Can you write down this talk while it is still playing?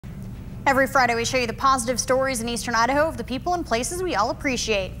Every Friday, we show you the positive stories in Eastern Idaho of the people and places we all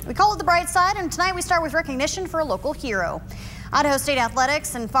appreciate. We call it the bright side, and tonight we start with recognition for a local hero. Idaho State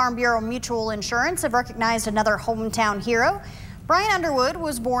Athletics and Farm Bureau Mutual Insurance have recognized another hometown hero. Brian Underwood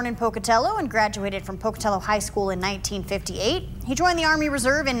was born in Pocatello and graduated from Pocatello High School in 1958. He joined the Army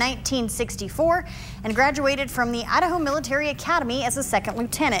Reserve in 1964 and graduated from the Idaho Military Academy as a second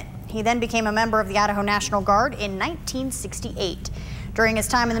lieutenant. He then became a member of the Idaho National Guard in 1968. During his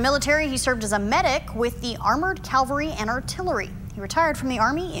time in the military, he served as a medic with the Armored Cavalry and Artillery. He retired from the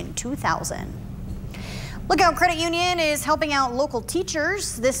Army in 2000. Lookout Credit Union is helping out local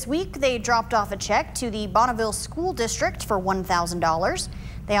teachers. This week, they dropped off a check to the Bonneville School District for $1,000.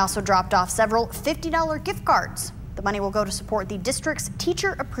 They also dropped off several $50 gift cards. The money will go to support the district's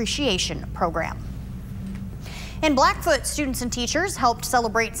Teacher Appreciation Program. In Blackfoot, students and teachers helped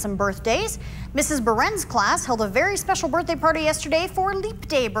celebrate some birthdays. Mrs. Beren's class held a very special birthday party yesterday for Leap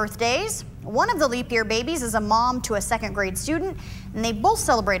Day birthdays. One of the leap year babies is a mom to a second grade student, and they both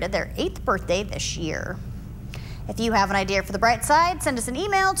celebrated their 8th birthday this year. If you have an idea for the bright side, send us an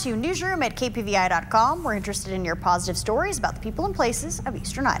email to newsroom@kpvi.com. We're interested in your positive stories about the people and places of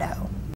Eastern Idaho.